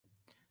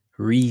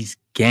Reese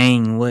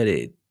gang, what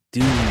it do,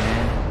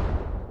 man?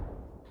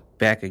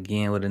 Back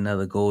again with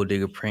another Gold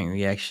Digger prank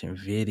reaction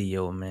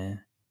video,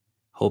 man.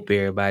 Hope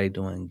everybody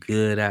doing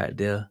good out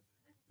there.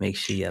 Make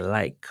sure you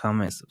like,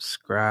 comment,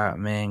 subscribe,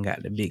 man.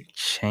 Got the big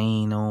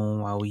chain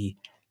on while we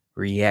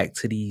react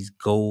to these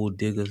gold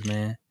diggers,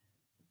 man.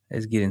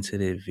 Let's get into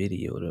this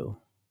video, though.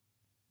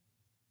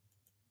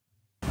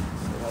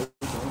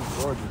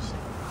 Gorgeous.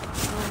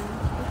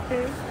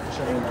 Okay.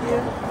 Thank you.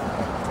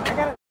 I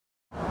got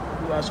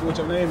You ask you what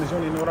your name is, you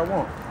don't even know what I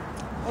want.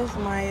 It's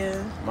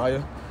Maya.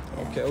 Maya?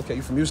 Yeah. Okay.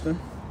 You from Houston?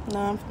 No,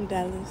 I'm from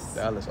Dallas.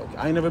 Dallas, okay.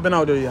 I ain't never been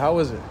out there yet. How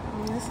is it?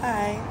 It's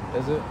alright.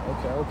 Is it?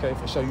 Okay.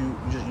 For sure. You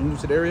new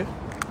to the area?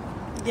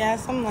 Yeah,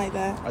 something like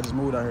that. I just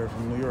moved out here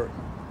from New York.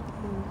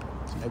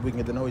 So maybe we can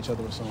get to know each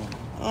other or something.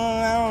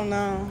 I don't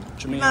know.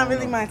 What you mean? Not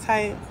really my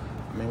type.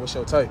 I mean, what's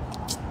your type?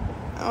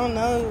 I don't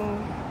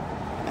know.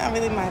 Not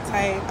really my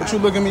type. What you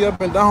looking me up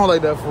and down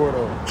like that for,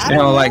 though? They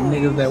don't like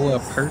niggas that wear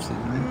purses,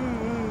 man.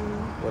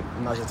 What,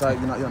 not your type?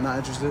 You're not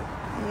interested?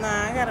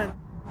 Nah, I gotta.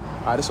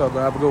 Alright, this all good.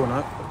 Have a good one,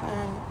 huh?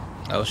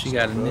 Oh, she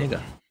got a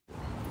nigga.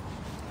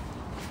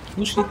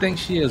 Who she think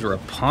she is?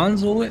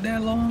 Rapunzel with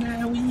that long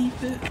ass weave?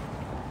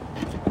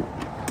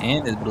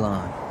 And is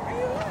blonde.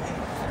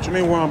 What you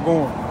mean where I'm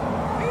going?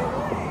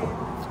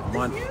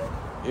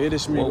 Yeah,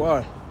 this me. Whoa.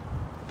 Why?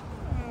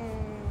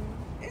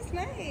 It's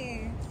nice.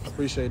 I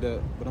appreciate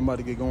that, but I'm about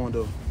to get going,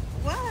 though.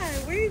 Why?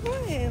 Where you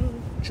going?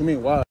 What you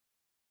mean, why?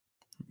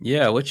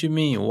 Yeah, what you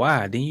mean?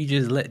 Why? Didn't you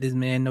just let this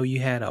man know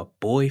you had a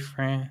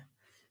boyfriend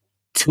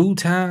 2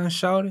 times,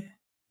 shawty?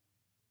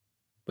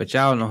 But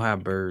y'all know how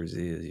birds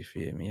is, you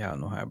feel me? Y'all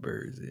know how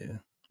birds is.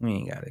 We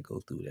ain't gotta go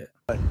through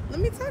that. Let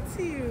me talk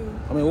to you.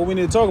 I mean, what we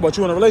need to talk about?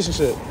 You in a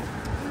relationship?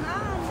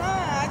 Nah.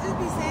 I just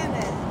be saying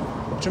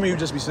that. What you mean you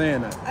just be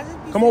saying that? I just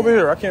be Come saying over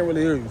here. I can't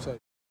really hear you.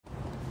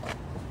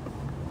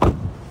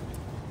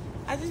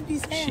 I just be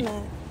saying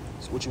that.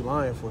 So what you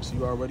lying for? So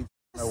you already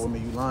out with me.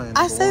 You lying.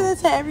 I say that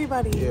to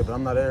everybody. Yeah, but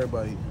I'm not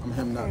everybody. I'm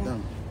him, not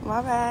them.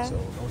 My bad. So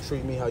don't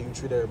treat me how you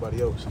treat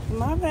everybody else.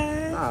 My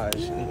bad.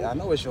 Nah, I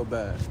know it's your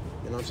bad.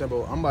 You know what I'm saying?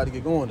 But I'm about to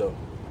get going, though.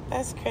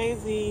 That's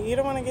crazy. You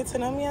don't want to get to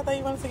know me? I thought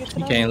you wanted to get to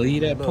know You can't me.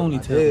 leave that Look, I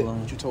ponytail did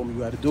alone. what you told me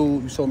you had to do.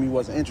 You told me you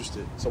wasn't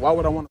interested. So why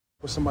would I want to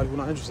with somebody who's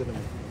not interested in me?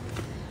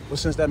 What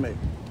sense that make?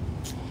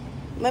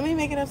 Let me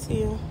make it up to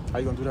you. How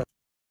you gonna do that?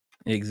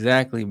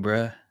 Exactly,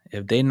 bruh.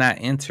 If they not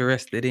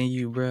interested in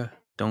you, bruh,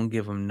 don't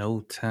give them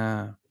no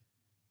time.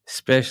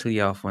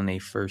 Especially off when they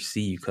first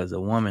see you, because a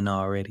woman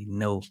already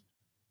know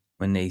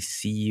when they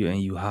see you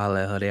and you holler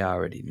at her, they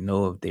already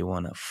know if they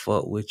want to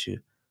fuck with you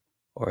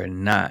or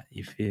not.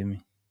 You feel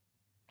me?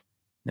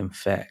 Them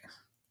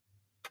facts.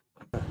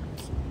 I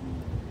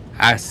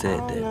I said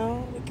don't that.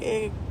 know. We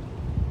could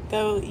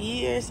go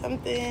eat or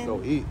something.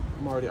 Go eat.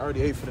 I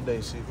already ate for the day.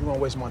 See, if you want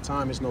to waste my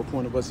time, there's no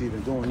point of us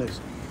even doing this.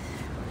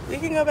 We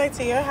can go back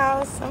to your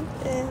house,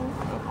 something.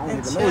 I don't And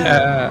even know chill.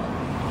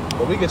 you.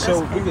 But we can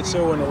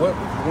chill in the what if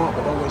you want,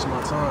 but don't waste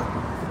my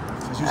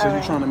time. Since you said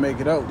you're trying to make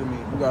it out to me,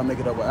 you gotta make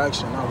it up with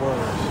action, not words.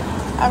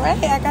 All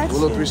right, I got Do a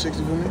you. little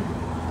 360 for me.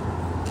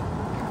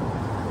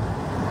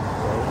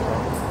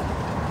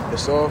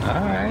 It's off. All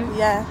right.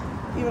 Yeah.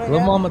 You want to Little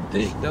go? mama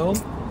thick, though.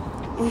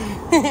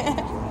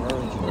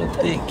 Little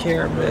thick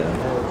caramel.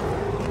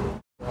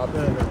 Hop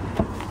in there.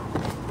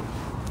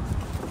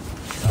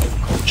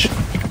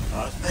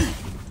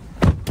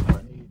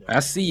 I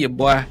see you,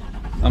 boy.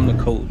 I'm the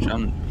coach.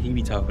 He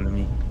be talking to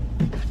me.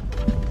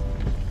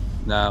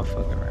 Nah, I'm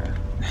fucking around.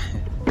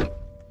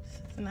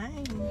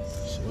 Nice.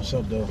 So what's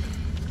up, though?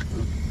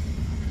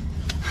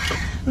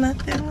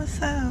 Nothing.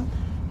 What's up?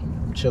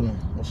 I'm chilling.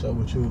 What's up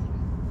with you?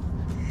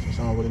 Since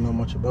I don't really know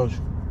much about you.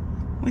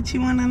 What you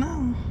want to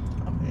know?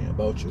 I mean,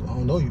 about you. I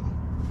don't know you.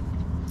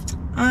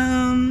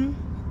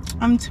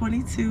 I'm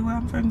 22.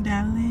 I'm from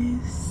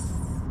Dallas.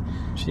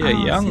 She a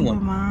young single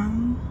one.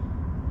 mom.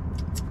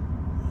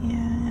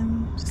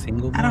 Yeah.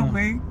 Single mom. I don't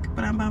work,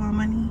 but I'm about my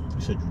money.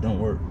 You said you don't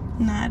work.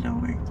 Nah, I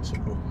don't work. So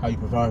how you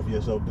provide for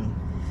yourself then?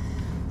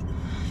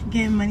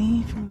 Getting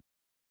money from.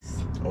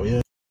 Oh,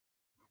 yeah?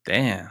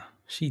 Damn.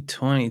 She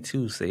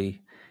 22,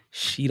 say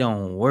she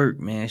don't work,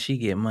 man. She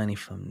get money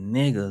from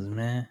niggas,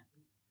 man.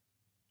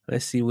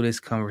 Let's see where this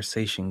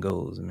conversation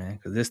goes, man,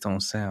 because this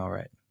don't sound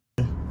right.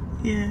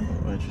 Yeah.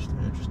 Oh,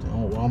 interesting.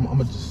 Oh, well, I'm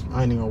gonna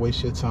I ain't even gonna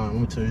waste your time. I'm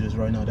gonna tell you this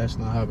right now. That's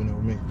not happening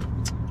with me.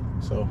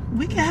 So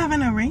We can have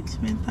an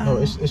arrangement, though. no,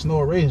 it's no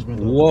arrangement.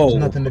 Though. Whoa,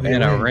 There's nothing to be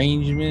an arranged.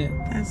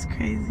 arrangement? That's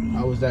crazy.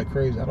 How was that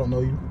crazy? I don't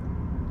know you.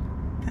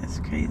 That's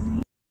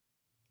crazy.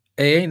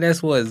 Hey, ain't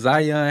that's what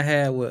Zion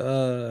had with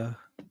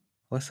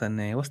what's her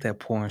name? What's that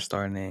porn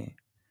star name?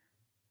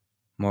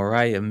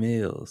 Mariah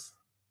Mills.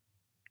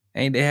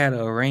 Ain't they had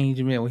an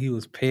arrangement where he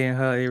was paying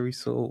her every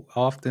so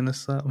often or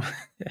something?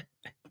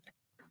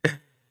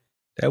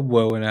 That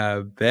boy went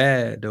out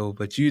bad though,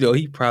 but you know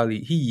he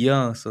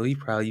young, so he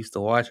probably used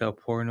to watch her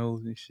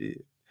pornos and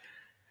shit.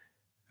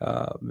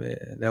 Oh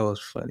man, that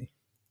was funny.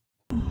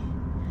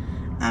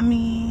 I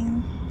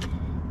mean,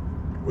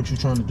 What you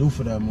trying to do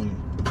for that money?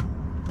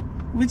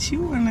 what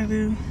you want to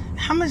do?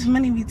 How much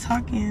money we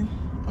talking?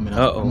 I mean,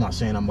 I'm not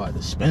saying I'm about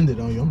to spend it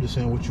on you. I'm just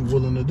saying what you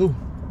willing to do.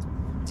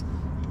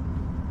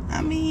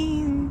 I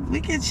mean,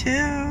 we could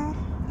chill,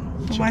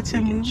 watch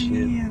a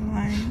movie, and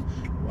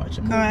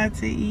like go out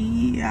to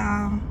eat,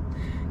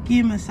 give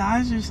you a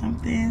massage or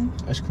something.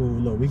 That's cool.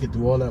 Look, we could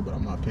do all that, but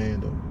I'm not paying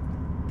though.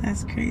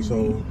 That's crazy.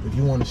 So if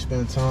you want to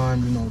spend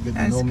time, you know, get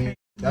to know me,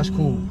 that's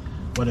cool.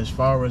 But as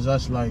far as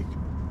us, like,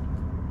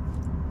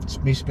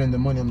 me spending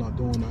money, I'm not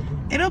doing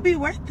that. It'll be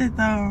worth it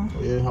though.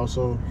 Oh, yeah, how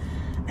so?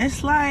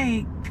 It's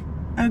like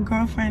a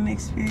girlfriend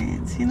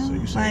experience, you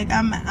know? So like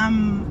I'm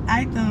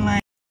acting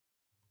like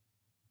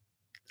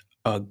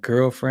a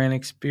girlfriend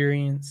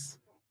experience.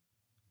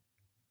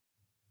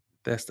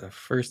 That's the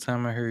first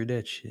time I heard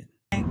that shit.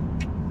 Like,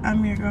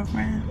 I'm your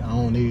girlfriend. I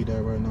don't need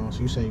that right now.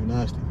 So you saying you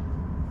nasty?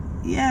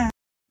 Yeah.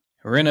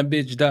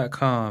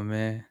 Rentabitch.com,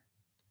 man.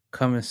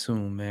 Coming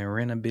soon, man.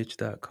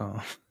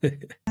 Rentabitch.com.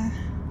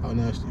 How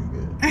nasty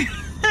you get?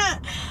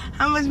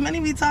 How much money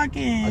we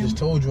talking? I just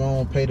told you I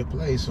don't pay to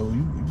play, so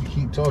you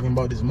keep talking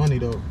about this money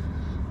though.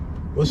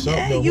 What's up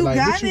though? You like,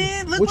 got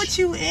it. Look what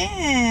you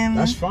in.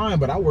 That's fine,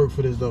 but I work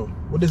for this though.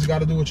 What does it got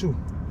to do with you?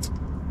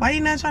 Why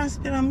you not trying to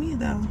spit on me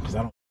though? Because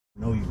I don't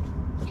know you.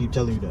 I keep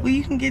telling you that. Well,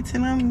 you can get to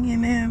know me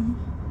and then,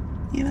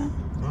 you know.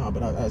 Nah,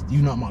 but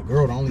you not my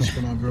girl. I only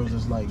spend on girls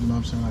that's like, you know what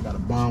I'm saying, I got a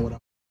bond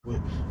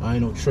with. I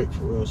ain't no trick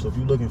for real. So if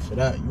you looking for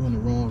that, you in the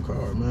wrong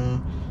car,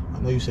 man. I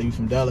know you say you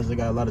from Dallas. They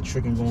got a lot of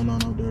tricking going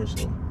on out there,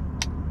 so.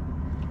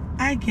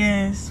 I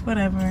guess,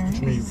 whatever. What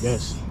you mean you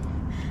guess?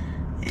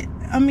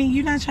 I mean,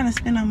 you're not trying to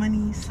spend no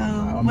money, so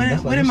I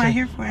mean, what am I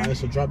here for? All right,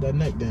 so drop that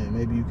neck then.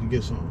 Maybe you can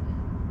get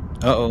some.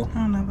 Uh-oh. I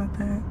don't know about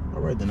that.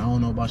 All right, then I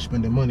don't know about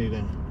spending money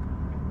then.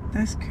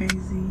 That's crazy.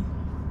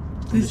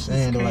 I'm just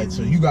saying, though, like,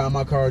 so you got in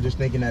my car just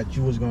thinking that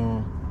you was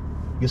going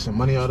to get some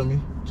money out of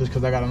me just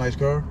because I got a nice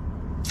car?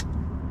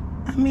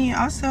 I mean,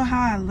 also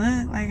how I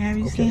look. Like, have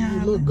you seen how I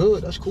look? You look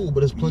good. That's cool,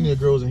 but there's plenty of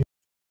girls in here.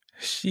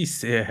 She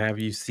said, have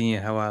you seen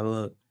how I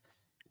look?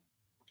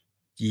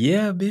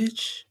 Yeah,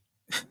 bitch.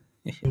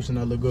 Houston,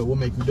 I look good. What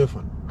make you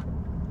different?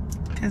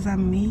 Because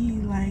I'm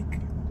me,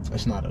 like.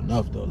 That's not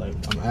enough, though. Like,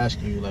 I'm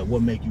asking you, like,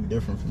 what make you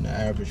different from the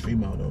average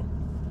female, though? You know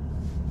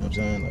what I'm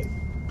saying?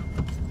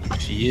 Like,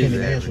 she you can't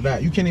even answer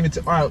that. You can't even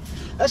all right,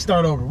 let's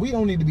start over. We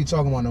don't need to be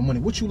talking about no money.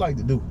 What you like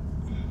to do?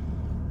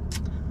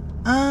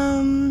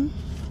 I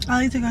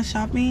like to go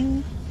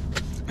shopping.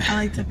 I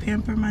like to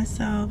pamper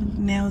myself,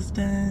 nails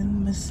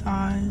done,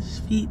 massage,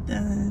 feet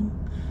done,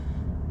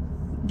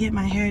 get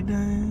my hair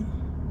done.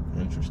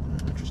 Interesting.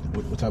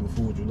 What type of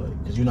food you like?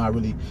 Because you're not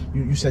really,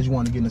 you said you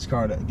wanted to get in this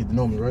car to get to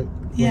know me, right?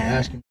 You ain't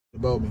asking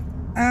about me.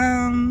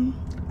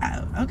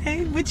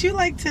 Okay, what you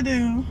like to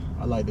do?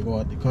 I like to go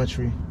out the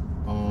country.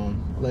 I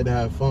like to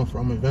have fun.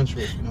 I'm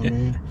adventurous, you know what I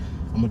mean?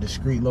 I'm a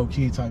discreet,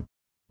 low-key type,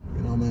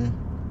 you know what I mean?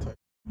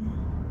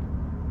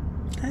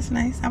 That's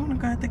nice. I want to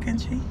go out the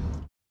country.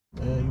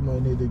 Man, you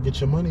might need to get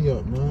your money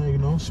up, man. You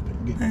know,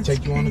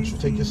 take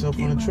yourself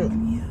on a trip.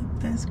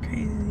 That's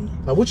crazy.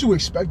 Like, what you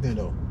expecting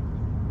though?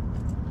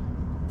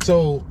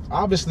 So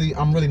obviously,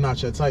 I'm really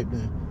not your type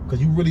then,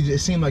 because you really it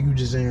seemed like you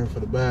just in here for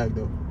the bag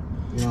though.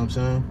 You know what I'm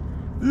saying?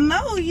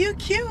 No, you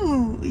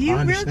cute. You I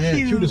understand. Real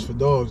cute. Cute is for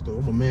dogs though.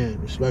 I'm a man,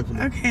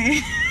 respectfully. Okay.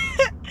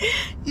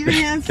 You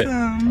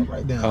handsome. All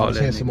right, then. I was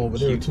handsome over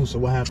there too. So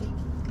what happened?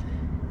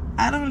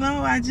 I don't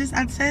know. I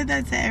said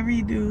that to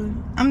every dude.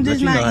 I'm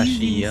just not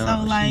easy.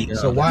 So like,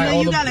 so why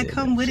you gotta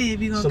come with it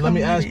if you gonna. So let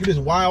me ask you this: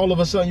 why all of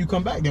a sudden you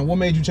come back? Then what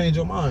made you change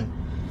your mind?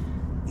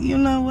 You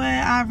know what?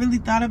 I really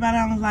thought about it.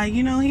 I was like,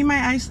 you know, he might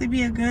actually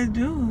be a good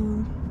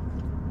dude.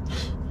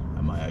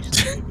 I might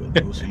actually be a good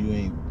dude. So you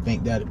ain't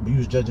think that you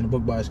was judging the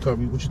book by its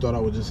cover? What you thought I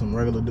was just some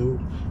regular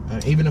dude?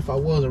 And even if I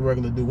was a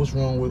regular dude, what's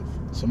wrong with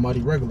somebody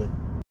regular?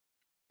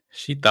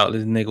 She thought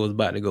this nigga was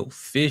about to go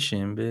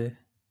fishing, bitch.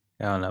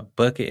 On a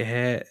bucket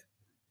hat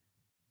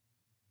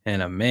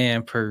and a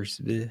man purse,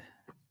 bitch.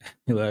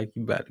 Like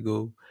you about to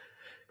go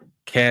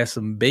cast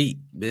some bait,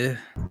 bitch.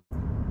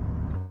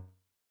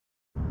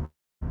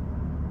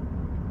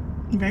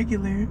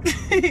 Regular.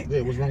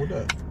 Yeah, what's wrong with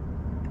that?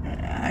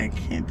 I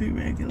can't do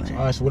regular. So,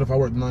 all right, so what if I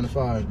worked 9 to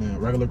 5 then?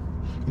 Regular,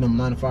 you know, I'm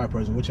a 9 to 5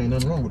 person, which ain't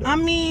nothing wrong with that. I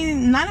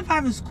mean, 9 to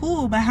 5 is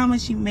cool, but how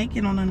much you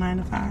making on a 9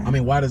 to 5? I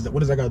mean, what does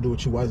that got to do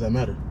with you? Why does that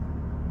matter?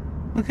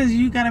 Because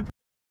you gotta.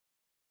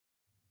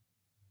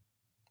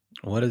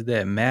 What does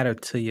that matter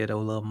to you, though,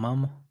 little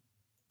mama?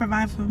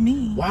 Provide for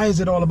me. Why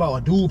is it all about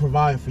a dude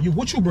providing for you?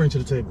 What you bring to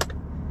the table?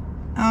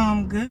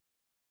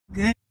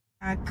 Good.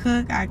 I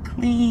cook, I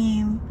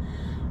clean,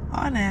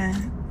 all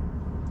that.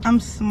 I'm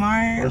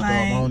smart. First off,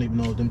 I don't even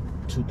know if them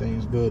two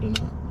things good or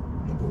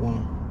not. Number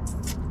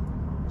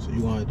one. So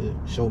you wanted to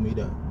show me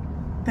that.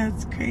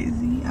 That's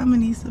crazy. I'm gonna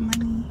need some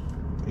money.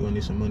 You gonna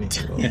need some money?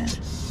 Yeah.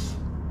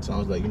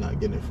 Sounds like you're not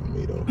getting it from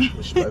me though,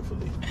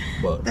 respectfully.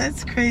 But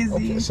that's crazy.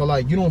 Okay, so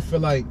like you don't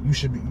feel like you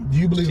should be. Do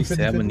you believe in 50-50? She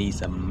said I'm gonna need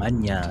some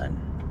money.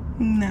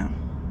 No.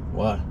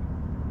 Why?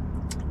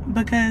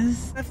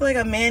 Because I feel like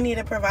a man need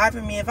to provide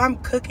for me. If I'm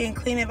cooking,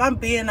 cleaning, if I'm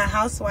being a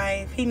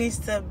housewife, he needs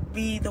to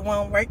be the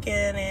one working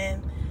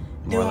and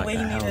doing what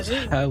he needs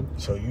to do.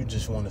 So you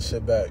just want to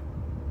sit back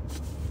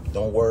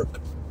don't work,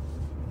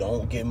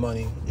 don't get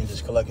money, and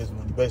just collect his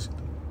money,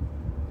 basically.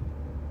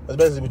 That's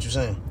basically what you're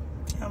saying.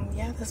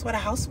 Yeah, that's what a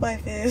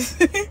housewife is.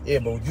 Yeah,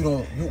 but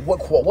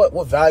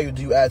what value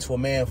do you add to a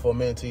man for a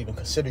man to even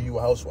consider you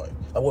a housewife?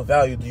 Like, what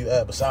value do you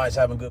add besides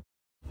having good?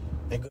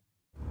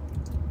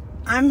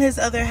 I'm his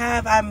other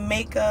half. I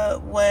make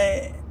up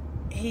what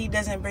he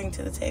doesn't bring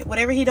to the table.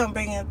 Whatever he don't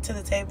bring to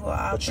the table,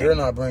 But you're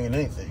not bringing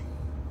anything.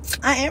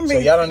 I am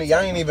bringing. So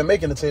y'all ain't even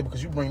making the table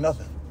because you bring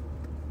nothing.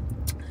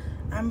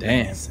 I'm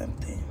bringing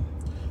something.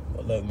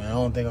 Well, look, man, I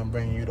don't think I'm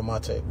bringing you to my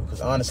table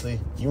because honestly,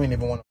 you ain't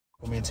even want to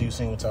with me until you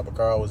seen what type of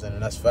car I was in,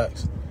 and that's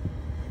facts.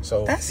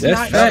 So that's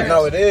not facts.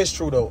 No, it is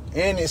true though,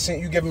 and it's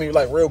you giving me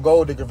like real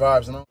gold digger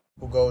vibes, and I'm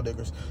cool gold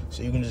diggers,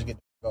 so you can just get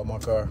out my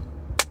car.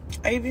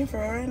 Are you being for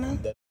real right now?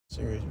 That's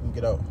serious. You can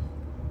get out.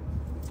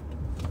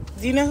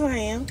 Do you know who I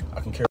am?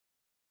 I can carry.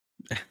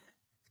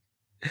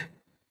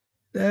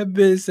 That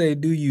bitch say,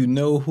 "Do you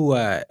know who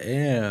I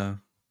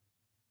am?"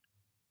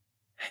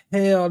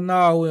 Hell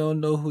no, we don't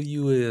know who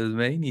you is,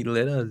 man. You need to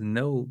let us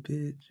know,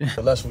 bitch.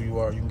 But that's who you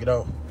are. You can get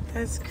out.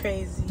 That's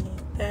crazy.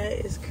 That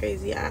is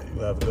crazy. You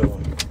have a good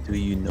one. Do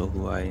you know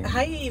who I am?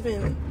 How you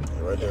even?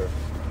 Yeah, right there.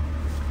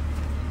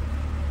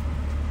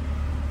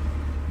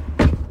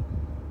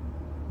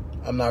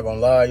 I'm not gonna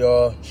lie,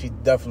 y'all. She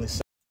definitely.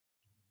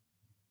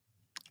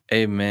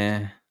 Hey,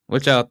 man,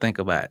 what y'all think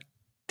about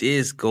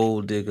this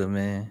gold digger,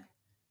 man?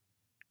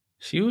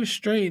 She was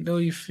straight though,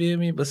 you feel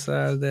me?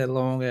 Besides that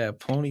long ass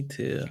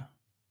ponytail.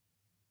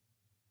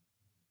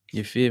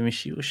 You feel me?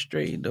 She was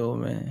straight though,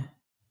 man.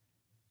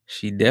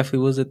 She definitely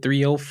was a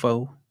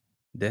 304.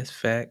 That's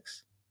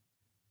facts.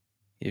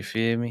 You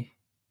feel me?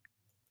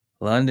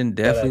 London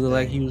definitely looked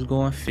like he was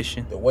going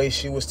fishing. The way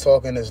she was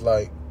talking is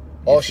like,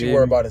 all she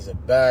worried about is a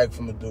bag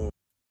from a dude.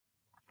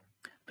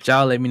 But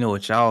y'all let me know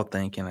what y'all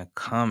think in the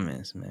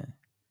comments, man.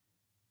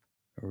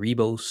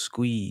 Rebo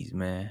Squeeze,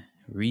 man.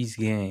 Reese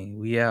Gang.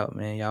 We out,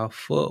 man. Y'all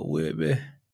fuck with me.